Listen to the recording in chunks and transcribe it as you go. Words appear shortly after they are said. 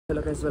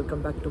Hello guys,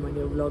 welcome back to my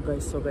new vlog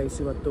guys. So guys,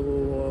 ಇವತ್ತು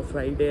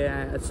Friday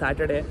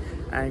Saturday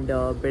and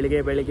ಬೆಳಿಗ್ಗೆ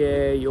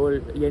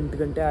 7-8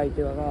 ಗಂಟೆ ಆಯ್ತು.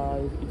 ಇವಾಗ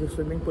ಇದು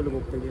ಸ್ವಿಮ್ಮಿಂಗ್ ಪೂಲ್ಗೆ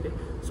ಹೋಗ್ತಾಯಿದ್ದೀರಿ.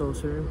 ಸೊ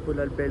ಸ್ವಿಮ್ಮಿಂಗ್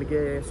ಪೂಲಲ್ಲಿ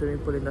ಬೆಳಗ್ಗೆ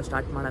ಸ್ವಿಮ್ಮಿಂಗ್ ಪೂಲಿಂದ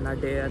ಸ್ಟಾರ್ಟ್ ಮಾಡೋಣ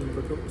ಡೇ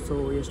ಅಂದ್ಬಿಟ್ಟು. ಸೊ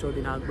ಎಷ್ಟೋ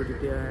ದಿನ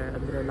ಆಗ್ಬಿಟ್ಟಿದೆ,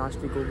 ಅಂದರೆ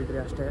ಲಾಸ್ಟ್ ವೀಕ್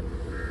ಹೋಗಿದ್ರೆ ಅಷ್ಟೇ.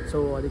 ಸೊ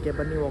ಅದಕ್ಕೆ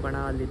ಬನ್ನಿ ಹೋಗೋಣ.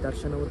 ಅಲ್ಲಿ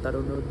ದರ್ಶನ್,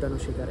 ತರುಣ್,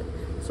 ಧನುಷ್ ಇದ್ದಾರೆ.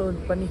 ಸೊ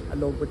ಬನ್ನಿ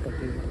ಅಲ್ಲಿ ಹೋಗ್ಬಿಟ್ಟು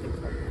ಕಂಟಿನ್ಯೂ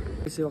ಮಾಡ್ತೀನಿ.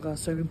 ಇವಾಗ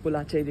ಸ್ವಿಮ್ಮಿಂಗ್ ಪೂಲ್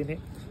ಆಚೆ ಇದ್ದೀನಿ.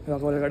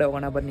 ಇವಾಗ ಒಳಗಡೆ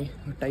ಹೋಗೋಣ ಬನ್ನಿ.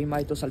 ಟೈಮ್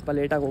ಆಯಿತು, ಸ್ವಲ್ಪ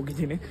ಲೇಟಾಗಿ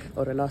ಹೋಗಿದ್ದೀನಿ.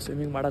 ಅವರೆಲ್ಲ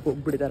ಸ್ವಿಮ್ಮಿಂಗ್ ಮಾಡೋಕ್ಕೆ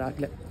ಹೋಗ್ಬಿಟ್ಟಿದ್ದಾರೆ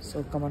ಆಗಲೇ. So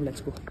come on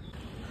let's go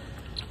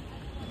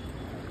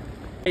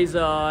guys.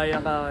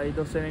 ಇವಾಗ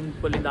ಇದು ಸ್ವಿಮ್ಮಿಂಗ್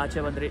ಪೂಲಿಂದ ಆಚೆ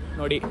ಬಂದ್ರಿ.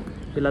 ನೋಡಿ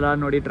ಇಲ್ಲೆಲ್ಲ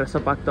ನೋಡಿ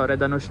ಡ್ರೆಸ್ಅಪ್ ಆಗ್ತವ್ರೆ.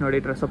 ಧನುಷ್ ನೋಡಿ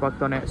ಡ್ರೆಸ್ಅಪ್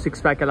ಆಗ್ತಾನೆ.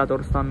 6 ಪ್ಯಾಕ್ ಎಲ್ಲ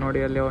ತೋರಿಸ್ತಾನೆ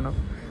ನೋಡಿ ಅಲ್ಲಿ ಅವನು.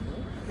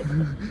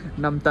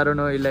 ನಮ್ಮ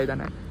ತರುಣು ಇಲ್ಲೇ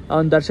ಇದ್ದಾನೆ.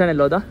 ಅವ್ನು ದರ್ಶನ್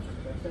ಎಲ್ಲೋದ?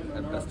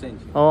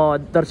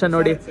 ದರ್ಶನ್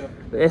ನೋಡಿ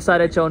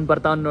SRH ಅವ್ನು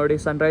ಬರ್ತಾವ್ನು ನೋಡಿ.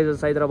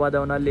 ಸನ್ರೈಸರ್ಸ್ ಹೈದರಾಬಾದ್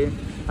ಅವನಲ್ಲಿ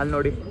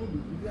ನೋಡಿ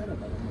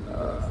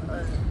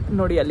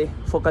ನೋಡಿ ಅಲ್ಲಿ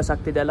ಫೋಕಸ್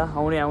ಆಗ್ತಿದೆ ಅಲ್ಲ,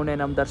 ಅವನೇ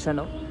ನಮ್ಮ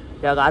ದರ್ಶನು.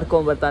 ಇವಾಗ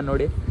ಆರ್ಕೊಂಬರ್ತಾನೆ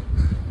ನೋಡಿ.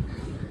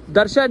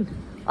 ದರ್ಶನ್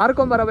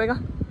ಆರ್ಕೊಂಬರ ಬೇಗ.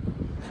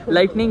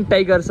 ಲೈಟ್ನಿಂಗ್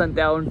ಟೈಗರ್ಸ್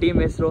ಅಂತೆ ಅವನ ಟೀಮ್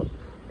ಹೆಸರು.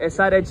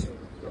 SRH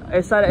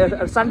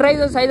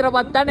ಸನ್ರೈಸರ್ಸ್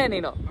ಹೈದರಾಬಾದ್ ತಾನೇ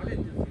ನೀನು?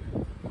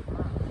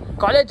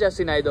 ಕಾಲೇಜ್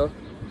ಜಾಸ್ತಿನ ಇದು?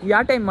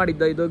 ಯಾವ ಟೈಮ್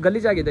ಮಾಡಿದ್ದು ಇದು?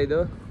 ಗಲೀಜಾಗಿದೆ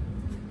ಇದು.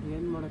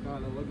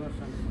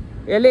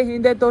 ಎಲ್ಲಿ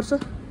ಹಿಂದೆ ತೋರಿಸು.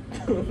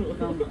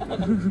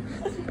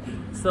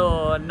 ಸೊ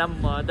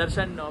ನಮ್ಮ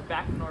ದರ್ಶನ್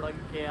ಬ್ಯಾಗ್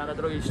ನೋಡೋಕ್ಕೆ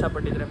ಯಾರಾದರೂ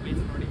ಇಷ್ಟಪಟ್ಟಿದ್ರೆ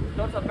ಪ್ಲೀಸ್ ನೋಡಿ.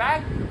 ತೋರ್ಸೋ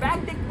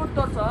ಬ್ಯಾಗ್ ತೆಗ್ದ್ಬಿಟ್ಟು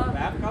ತೋರ್ಸೋ.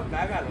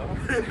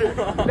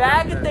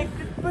 ಬ್ಯಾಗ್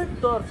ತೆಗ್ದ್ಬಿಟ್ಟು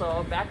ತೋರ್ಸೋ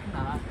ಬ್ಯಾಗ್ನ.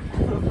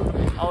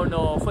 ಅವನು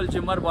ಫುಲ್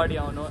ಜಿಮ್ಮರ್ ಬಾಡಿ.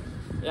 ಅವನು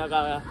ಇವಾಗ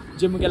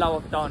ಜಿಮ್ಗೆಲ್ಲ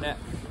ಹೋಗ್ತಾವನೆ.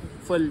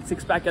 ಫುಲ್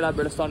 6 ಪ್ಯಾಕ್ ಎಲ್ಲ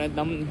ಬೆಳೆಸ್ತಾವನೆ.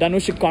 ನಮ್ಮ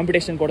ಧನುಷಿಗೆ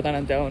ಕಾಂಪಿಟೇಷನ್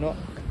ಕೊಡ್ತಾನಂತೆ ಅವನು.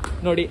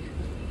 ನೋಡಿ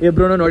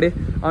ಇಬ್ರು ನೋಡಿ.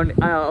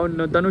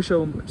 ಅವನು ಧನುಷ್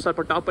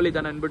ಸ್ವಲ್ಪ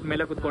ಟಾಪಲ್ಲಿದ್ದಾನೆ ಅಂದ್ಬಿಟ್ಟು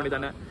ಮೇಲೆ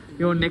ಕೂತ್ಕೊಂಡಿದ್ದಾನೆ.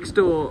 ಇವನು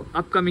ನೆಕ್ಸ್ಟು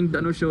ಅಪ್ಕಮಿಂಗ್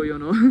ಧನುಷು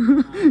ಇವನು.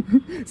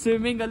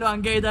 ಸ್ವಿಮ್ಮಿಂಗಲ್ಲೂ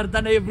ಹಂಗೆ ಇದ್ದಾರೆ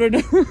ತಾನೆ ಇಬ್ರು.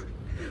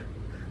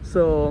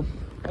 ಸೊ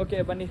ಓಕೆ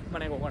ಬನ್ನಿ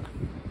ಮನೆಗೆ ಹೋಗೋಣ.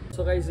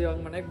 ಸೊ ಗೈಸ್ ಇವಾಗ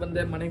ಮನೆಗೆ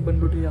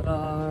ಬಂದ್ಬಿಟ್ಟು ಇವಾಗ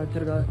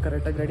ತಿರ್ಗಾ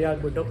ಕರೆಕ್ಟಾಗಿ ರೆಡಿ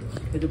ಆಗಿಬಿಟ್ಟು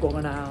ಇದಕ್ಕೆ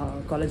ಹೋಗೋಣ,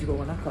 ಕಾಲೇಜ್ಗೆ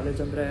ಹೋಗೋಣ. ಕಾಲೇಜ್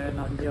ಅಂದರೆ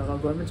ನಾನು ಇವಾಗ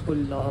ಗೌರ್ಮೆಂಟ್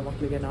ಸ್ಕೂಲ್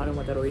ಮಕ್ಕಳಿಗೆ ನಾನು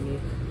ಮತ್ತು ರೋಹಿಣಿ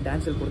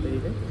ಡ್ಯಾನ್ಸ್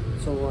ಹೇಳ್ಕೊಡ್ತಾಯಿದ್ದೀವಿ.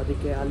 ಸೊ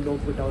ಅದಕ್ಕೆ ಅಲ್ಲಿ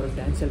ಹೋಗ್ಬಿಟ್ಟು ಅವ್ರಿಗೆ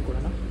ಡ್ಯಾನ್ಸ್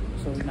ಹೇಳ್ಕೊಡೋಣ.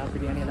 ಸೊ ಇನ್ನು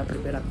ಬಿರಿಯಾನಿ ಎಲ್ಲ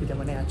ಪ್ರಿಪೇರ್ ಆಗ್ತಿದೆ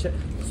ಮನೆ ಆಚೆ.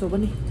 ಸೊ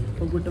ಬನ್ನಿ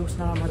ಹೋಗ್ಬಿಟ್ಟು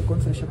ಸ್ನಾನ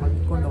ಮಾಡ್ಕೊಂಡು ಫ್ರೆಶ್ ಅಪ್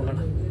ಆಗಿಕೊಂಡು ಹೋಗೋಣ.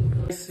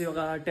 ಇವಾಗ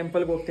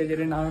ಟೆಂಪಲ್ಗೆ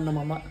ಹೋಗ್ತಾಯಿದ್ದೀರಿ. ನಾನು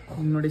ನಮ್ಮಮ್ಮ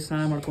ನೋಡಿ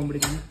ಸ್ನಾನ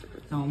ಮಾಡ್ಕೊಂಡ್ಬಿಟ್ಟಿದ್ದೀನಿ.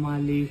 ನಮ್ಮಮ್ಮ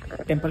ಅಲ್ಲಿ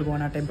ಟೆಂಪಲ್ಗೆ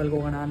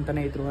ಹೋಗೋಣ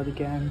ಅಂತಲೇ ಇದ್ರು.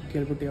 ಅದಕ್ಕೆ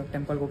ಕೇಳ್ಬಿಟ್ಟು ಇವಾಗ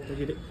ಟೆಂಪಲ್ಗೆ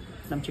ಹೋಗ್ತಾಯಿದ್ದೀರಿ.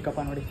 ನಮ್ಮ ಚಿಕ್ಕಪ್ಪ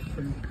ನೋಡಿ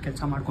ಫುಲ್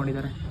ಕೆಲಸ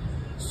ಮಾಡ್ಕೊಂಡಿದ್ದಾರೆ.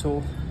 ಸೊ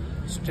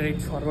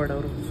ಸ್ಟ್ರೈಟ್ ಫಾರ್ವರ್ಡ್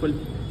ಅವರು ಫುಲ್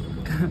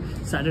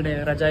ಸ್ಯಾಟರ್ಡೇ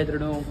ರಜಾ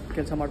ಇದ್ರೂ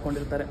ಕೆಲಸ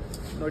ಮಾಡ್ಕೊಂಡಿರ್ತಾರೆ.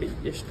 ನೋಡಿ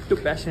ಎಷ್ಟು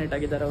ಪ್ಯಾಷನೇಟ್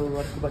ಆಗಿದ್ದಾರೆ ಅವ್ರ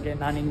ವರ್ಕ್ ಬಗ್ಗೆ.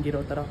 ನಾನು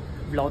ಹಿಂಗಿರೋ ಥರ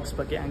ಬ್ಲಾಗ್ಸ್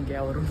ಬಗ್ಗೆ ಹಂಗೆ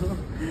ಅವರು.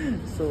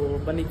 ಸೊ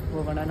ಬನ್ನಿ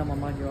ಹೋಗೋಣ.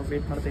 ನಮ್ಮಮ್ಮ ಇವಾಗ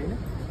ವೇಟ್ ಮಾಡ್ತಾಯಿದ್ದೀನಿ.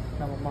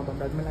 ನಮ್ಮಮ್ಮ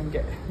ಬಂದಾದ್ಮೇಲೆ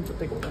ಹಂಗೆ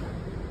ಜೊತೆಗೆ ಹೋಗೋಣ.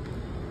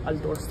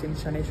 ಅಲ್ಲಿ ತೋರಿಸ್ತೀನಿ.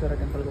 ಶನೇಶ್ವರ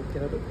ಟೆಂಪಲ್ಗೆ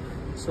ಹೋಗ್ತಿರೋದು.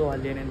 ಸೊ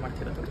ಅಲ್ಲಿ ಏನೇನು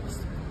ಮಾಡ್ತಿರೋದು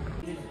ತೋರಿಸ್ತೀನಿ.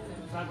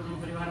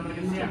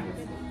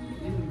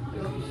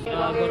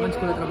 ಗೌರ್ಮೆಂಟ್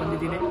ಸ್ಕೂಲ್ ಹತ್ರ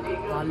ಬಂದಿದ್ದೀನಿ.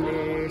 ಅಲ್ಲಿ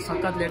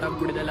ಸಖತ್ ಲೇಟ್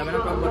ಆಗಿಬಿಟ್ಟಿದೆ. 11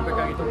 o'clock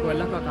ಬರಬೇಕಾಗಿತ್ತು,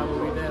 12 o'clock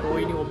ಆಗೋಗಿದೆ.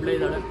 ರೋಹಿಣಿ ಒಬ್ಬಳೇ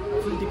ಇದ್ದಾಳೆ,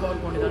 ಫುಲ್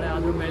ತಿಕ್ಕೊಂಡ್ಕೊಂಡಿದ್ದಾಳೆ.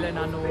 ಅದ್ರ ಮೇಲೆ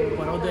ನಾನು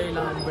ಬರೋದೇ ಇಲ್ಲ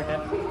ಅಂದ್ಬಿಟ್ಟೆ.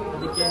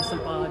 ಅದಕ್ಕೆ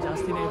ಸ್ವಲ್ಪ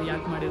ಜಾಸ್ತಿನೇ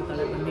ರಿಯಾಕ್ಟ್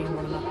ಮಾಡಿರ್ತಾಳೆ. ಬನ್ನಿ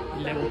ನೋಡೋಣ.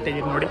 ಇಲ್ಲೇ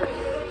ಹೋಗ್ತಾಯಿದ್ದೀನಿ ನೋಡಿ.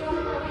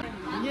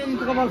 ಹಿಂಗೆ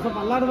ನಿಂತ್ಕೊಬಾರ್ದು, ಸ್ವಲ್ಪ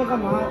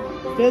ಅಲ್ಲಾಡ್ಬೇಕಮ್ಮ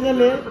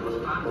ಸ್ಟೇಜಲ್ಲಿ.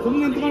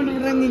 ಸುಮ್ಮನೆ ನಿಂತ್ಕೊಂಡು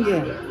ಬಿಡ್ರೆ ನಿಂಗೆ.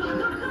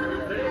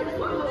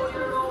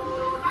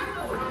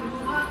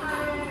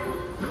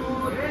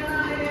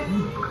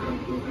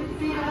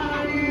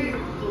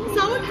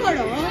 ಸೌಂಡ್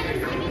ಕೊಡು.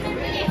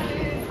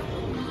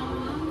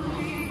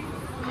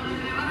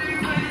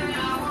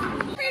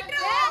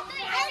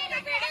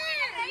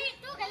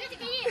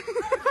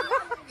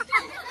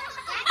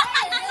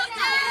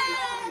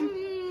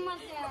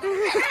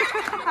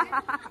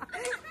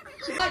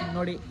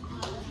 ನೋಡಿ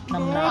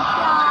ನಮ್ಮ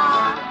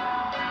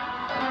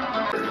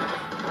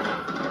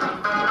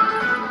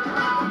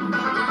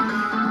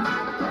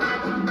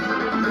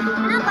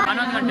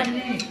 11 ಗಂಟೆ.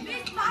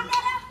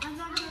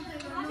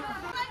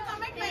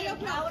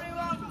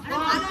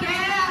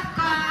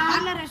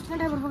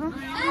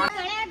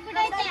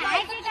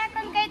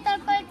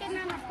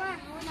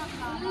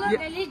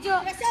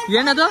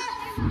 ಏನದು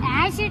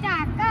ಆಸಿಡ್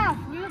ಅಕ್ಕ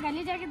ಫುಲ್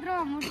ಗಲೀಜಾಗಿದ್ರು.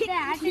 ಮುಟ್ಟೆ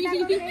ಆಸಿಡ್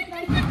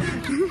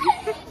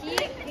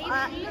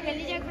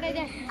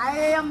ಗಲೀಜಾಗ್ಬಿಟ್ಟಿದೆ.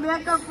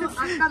 ಮೇಕಪ್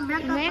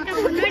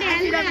ನೋಡಿ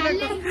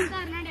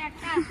ನೋಡಿ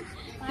ಅಕ್ಕ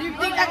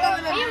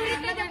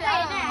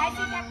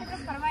ಆಸಿಡ್ ಹಾಕಿದ್ರು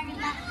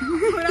ಪರವಾಗಿಲ್ಲ.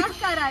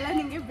 ಅಲ್ಲ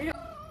ನಿಂಗೆ ಬಿಡು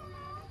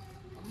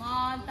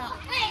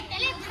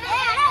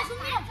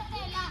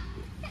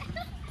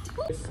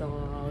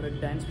ಅವ್ರಿಗೆ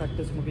ಡ್ಯಾನ್ಸ್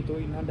ಪ್ರಾಕ್ಟೀಸ್ ಮುಗೀತು.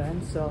 ಇನ್ನು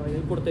ಡ್ಯಾನ್ಸ್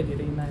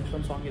ಹೇಳ್ಕೊಡ್ತಾಯಿದ್ದೀರಿ. ಇನ್ನು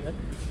ಎಷ್ಟೊಂದು ಸಾಂಗ್ ಇದೆ.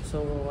 ಸೊ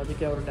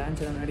ಅದಕ್ಕೆ ಅವ್ರ ಡ್ಯಾನ್ಸ್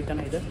ಎಲ್ಲ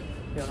ನಡೀತಾನೆ ಇದೆ.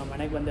 ಇವಾಗ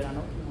ಮನೆಗೆ ಬಂದೆ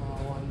ನಾನು.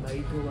 ಒಂದು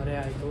 5:30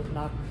 ಆಯಿತು.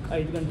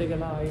 5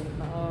 ಗಂಟೆಗೆಲ್ಲ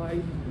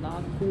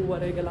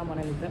 4:15ಗೆಲ್ಲ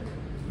ಮನೇಲಿದ್ದೆ.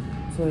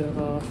 ಸೊ ಇವಾಗ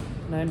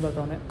ನಯನ್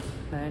ಬರ್ತಾವನೆ.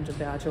 ನಯನ್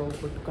ಜೊತೆ ಆಚೆ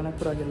ಹೋಗ್ಬಿಟ್ಟು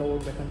ಕನಕಪುರಾಗೆಲ್ಲ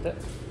ಹೋಗ್ಬೇಕಂತೆ.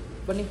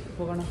 ಬನ್ನಿ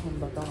ಹೋಗೋಣ. ಅವ್ನು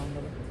ಬರ್ತಾವನ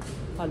ಆಮೇಲೆ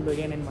ಅಲ್ಲಿ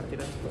ಏನೇನು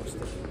ಮಾಡ್ತೀರ ಅಂತ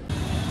ತೋರಿಸ್ತೀನಿ.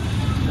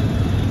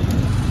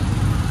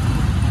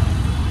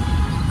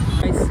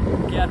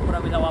 KR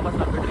ಪುರಮಿಂದ ವಾಪಸ್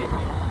ಬಂದ್ಬಿಟ್ರಿ.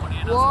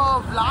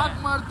 ಬ್ಲಾಗ್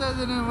ಮಾಡ್ತಾ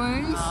ಇದ್ದೀನಿ.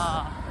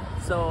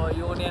 ಸೊ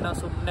ಇವನೇನೋ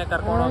ಸುಮ್ಮನೆ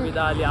ಕರ್ಕೊಂಡು ಹೋಗಿದ್ದ.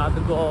 ಅಲ್ಲಿ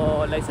ಯಾವ್ದಕ್ಕೂ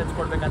ಲೈಸೆನ್ಸ್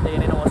ಕೊಡ್ಬೇಕಂತ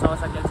ಏನೇನೋ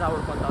ಹೊಸ ಕೆಲಸ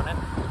ಹುಡ್ಕೊತಾವನೆ.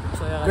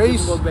 ಸೊ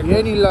ಗೈಸ್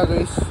ಏನಿಲ್ಲ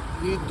ಗೈಸ್,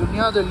 ಈ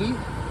ದುನಿಯಾದಲ್ಲಿ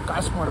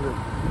ಕಾಸು ಮಾಡಬೇಕು.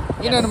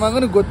 ಈ ನನ್ನ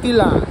ಮಗನಿಗೆ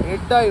ಗೊತ್ತಿಲ್ಲ,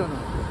 ಹೆಡ್ಡ ಇವನು.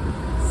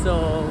 ಸೊ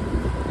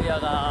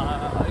ಇವಾಗ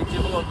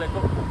ಜಿಮ್ಗೆ ಹೋಗಬೇಕು.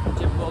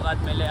 ಜಿಮ್ಗೆ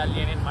ಹೋಗಾದ್ಮೇಲೆ ಅಲ್ಲಿ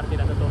ಏನೇನು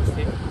ಮಾಡ್ತೀನಿ ಅಂತ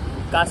ತೋರಿಸ್ತೀನಿ.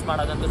 ಕಾಸು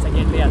ಮಾಡೋದಂತೂ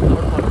ಸೆಕೆಂಡ್ರಿ, ಅದು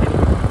ನೋಡ್ಕೊಳ್ತೀನಿ.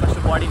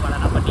 ಫಸ್ಟ್ ಬಾಡಿ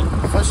ಮಾಡೋಣ ಬನ್ನಿ.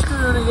 ಫಸ್ಟ್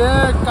ನನಗೆ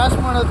ಕಾಸು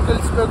ಮಾಡೋದು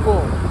ಕಲಿಸ್ಬೇಕು.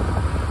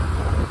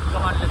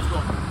 Come on let's go.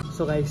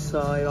 So guys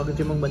ಇವಾಗ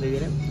ಜಿಮ್ಮಿಗೆ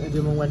ಬಂದಿದ್ದೀನಿ.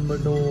 ಜಿಮ್ಮಿಗೆ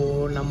ಬಂದ್ಬಿಟ್ಟು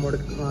ನಮ್ಮ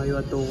ಹುಡುಗ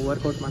ಇವತ್ತು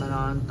ವರ್ಕೌಟ್ ಮಾಡೋಣ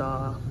ಅಂತ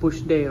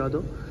ಪುಷ್ ಡೇ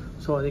ಇರೋದು.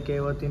 ಸೊ ಅದಕ್ಕೆ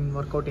ಇವತ್ತಿನ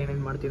ವರ್ಕೌಟ್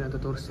ಏನೇನು ಮಾಡ್ತೀನಿ ಅಂತ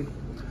ತೋರಿಸ್ತೀನಿ.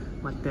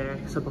 ಮತ್ತು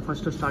ಸ್ವಲ್ಪ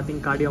ಫಸ್ಟು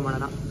ಸ್ಟಾರ್ಟಿಂಗ್ ಕಾರ್ಡಿಯೋ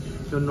ಮಾಡೋಣ.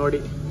 ಇವ್ನು ನೋಡಿ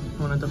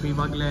ಅವನಂತ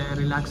ಇವಾಗಲೇ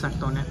ರಿಲ್ಯಾಕ್ಸ್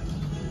ಆಗ್ತವನೆ.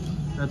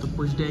 ಇವತ್ತು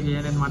ಪುಷ್ ಡೇಗೆ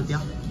ಏನೇನು ಮಾಡ್ತೀಯಾ?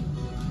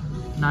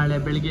 ನಾಳೆ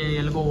ಬೆಳಿಗ್ಗೆ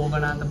ಎಲ್ಲಿಗೋ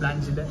ಹೋಗೋಣ ಅಂತ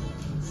ಪ್ಲ್ಯಾನ್ಸ್ ಇದೆ.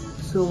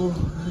 ಸೊ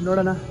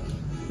ನೋಡೋಣ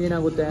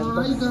ಏನಾಗುತ್ತೆ ಅಂತ.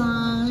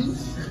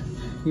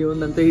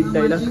 ಇವನಂತೂ ಈ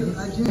ಡೈಲಾಗ್.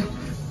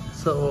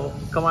 ಸೊ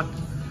ಕಮಾನ್.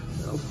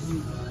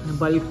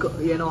 ಬಲ್ಕ್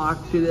ಏನೋ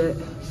ಆಗ್ತಿದೆ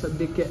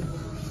ಸದ್ಯಕ್ಕೆ.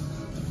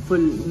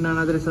 ಫುಲ್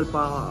ನಾನಾದರೆ ಸ್ವಲ್ಪ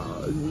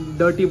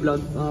ಡರ್ಟಿ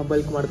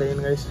ಬಲ್ಕ್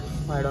ಮಾಡ್ತಾಯಿದ್ದೀನಿ guys.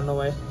 I don't know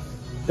why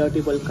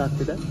dirty bulk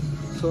ಆಗ್ತಿದೆ.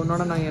 ಸೊ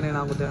ನೋಡೋಣ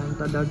ಏನೇನಾಗುತ್ತೆ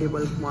ಅಂತ. ಡರ್ಟಿ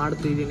ಬಲ್ಕ್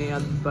ಮಾಡ್ತಿದ್ದೀನಿ,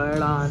 ಅದು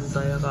ಬೇಡ ಅಂತ.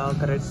 ಇವಾಗ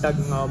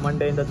ಕರೆಕ್ಟಾಗಿ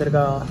ಮಂಡೆಯಿಂದ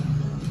ತಿರ್ಗಾ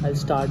I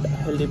start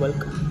healthy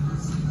bulk.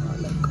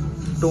 Like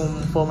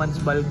 2-4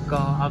 months bulk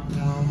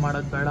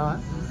ಮಾಡೋದು ಬೇಡ.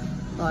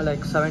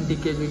 ಲೈಕ್ 70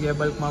 kg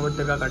ಬಲ್ಕ್ ಮಾಡ್ಬಿಟ್ಟು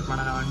ತಿರ್ಗಾ ಕಟ್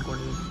ಮಾಡೋಣ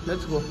ಅಂದ್ಕೊಂಡಿದ್ದೀನಿ.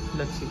 Let's go,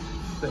 let's see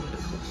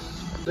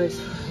guys.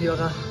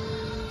 ಇವಾಗ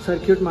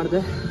ಸರ್ಕ್ಯೂಟ್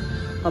ಮಾಡಿದೆ.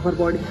 ಅಪ್ಪರ್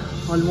ಬಾಡಿ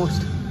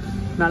ಆಲ್ಮೋಸ್ಟ್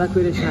 4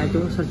 ವೇರಿಯೇಷನ್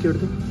ಆಯಿತು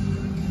ಸರ್ಕ್ಯೂಟ್ದು.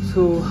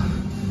 ಸೊ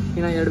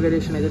ಇನ್ನು 2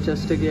 ವೇರಿಯೇಷನ್ ಇದೆ.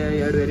 ಚೆಸ್ಟಿಗೆ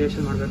 2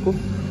 ವೇರಿಯೇಷನ್ ಮಾಡಬೇಕು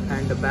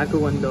ಆ್ಯಂಡ್ ಬ್ಯಾಕು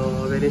 1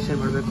 ವೇರಿಯೇಷನ್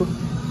ಮಾಡಬೇಕು.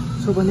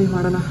 ಸೊ ಬನ್ನಿ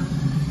ಮಾಡೋಣ.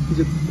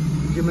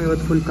 ಜಿಮ್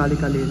ಇವತ್ತು ಫುಲ್ ಖಾಲಿ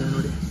ಇದೆ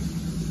ನೋಡಿ,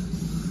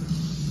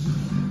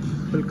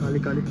 ಫುಲ್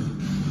ಖಾಲಿ.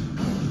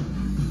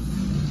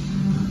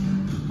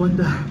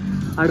 ಒಂದು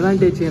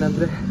ಅಡ್ವಾಂಟೇಜ್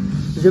ಏನಂದರೆ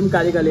ಜಿಮ್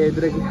ಖಾಲಿ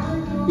ಇದ್ದರೆ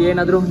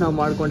ಏನಾದರೂ ನಾವು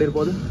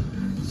ಮಾಡ್ಕೊಂಡಿರ್ಬೋದು.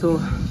 So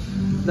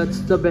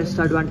that's the best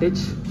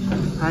advantage.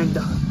 And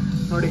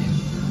ನೋಡಿ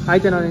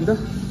ಆಯ್ತೇನೋ ನಿಂದು?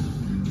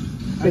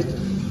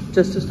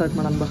 ಚೆಸ್ಟ್ ಸ್ಟಾರ್ಟ್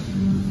ಮಾಡೋಣ ಬಾ.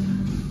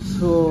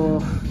 ಸೊ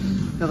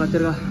ಇವಾಗ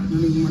ತಿರ್ಗಾ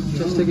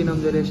ಚೆಸ್ಟಿಗೆ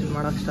ಇನ್ನೊಂದು ವೇರಿಯೇಷನ್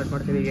ಮಾಡೋಕ್ಕೆ ಸ್ಟಾರ್ಟ್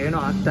ಮಾಡ್ತೀವಿ. ಏನೂ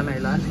ಆಗ್ತಾನೆ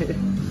ಇಲ್ಲ.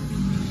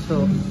 ಸೊ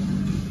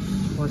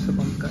ಹೊಸ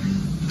ಪಂಪ್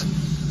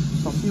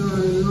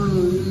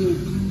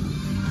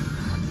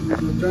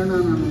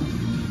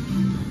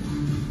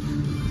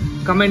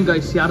ಕಮೆಂಟ್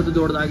ಗೈಸ್ ಯಾರ್ದು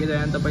ದೊಡ್ಡದಾಗಿದೆ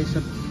ಅಂತ.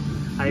 ಬೈಸಪ್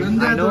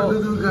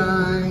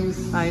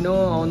ಐ ನೋ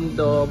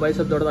ಒಂದು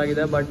ಬೈಸಪ್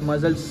ದೊಡ್ಡದಾಗಿದೆ, ಬಟ್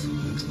ಮಸಲ್ಸ್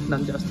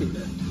ನನ್ನ ಜಾಸ್ತಿ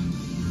ಇದೆ.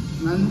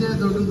 ನಂದೇ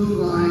ದೊಡ್ಡದು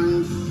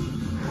guys.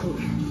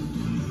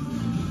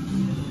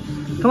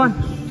 Come on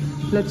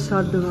let's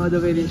start the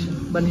variation.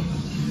 ಬನ್ನಿ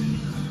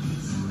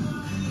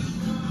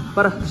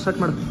ಬರ ಸ್ಟಾರ್ಟ್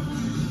ಮಾಡು.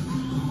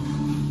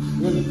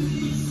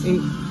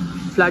 ಹಿಂಗೆ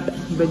ಫ್ಲ್ಯಾಟ್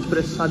ಬೆಂಚ್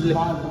ಪ್ರೆಸ್ ಅದ್ರಲ್ಲಿ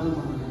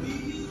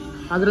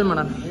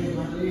ಮಾಡೋಣ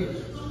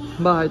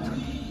ಬಾ. ಆಯಿತು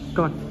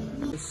ಕಮಾನ್.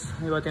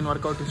 ಇವತ್ತಿನ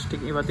ವರ್ಕೌಟ್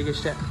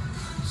ಇವತ್ತಿಗಿಷ್ಟೇ.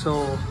 ಸೊ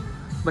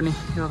ಬನ್ನಿ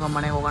ಇವಾಗ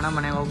ಮನೆಗೆ ಹೋಗೋಣ.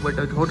 ಮನೆಗೆ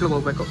ಹೋಗ್ಬಿಟ್ಟು ಹೋಟ್ಲಿಗೆ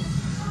ಹೋಗಬೇಕು.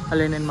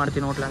 ಅಲ್ಲೇನೇನು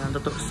ಮಾಡ್ತೀನಿ ಹೋಟ್ಲಾಗ ಅಂತ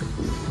ತೋರಿಸ್ತೀನಿ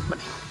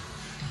ಬನ್ನಿ.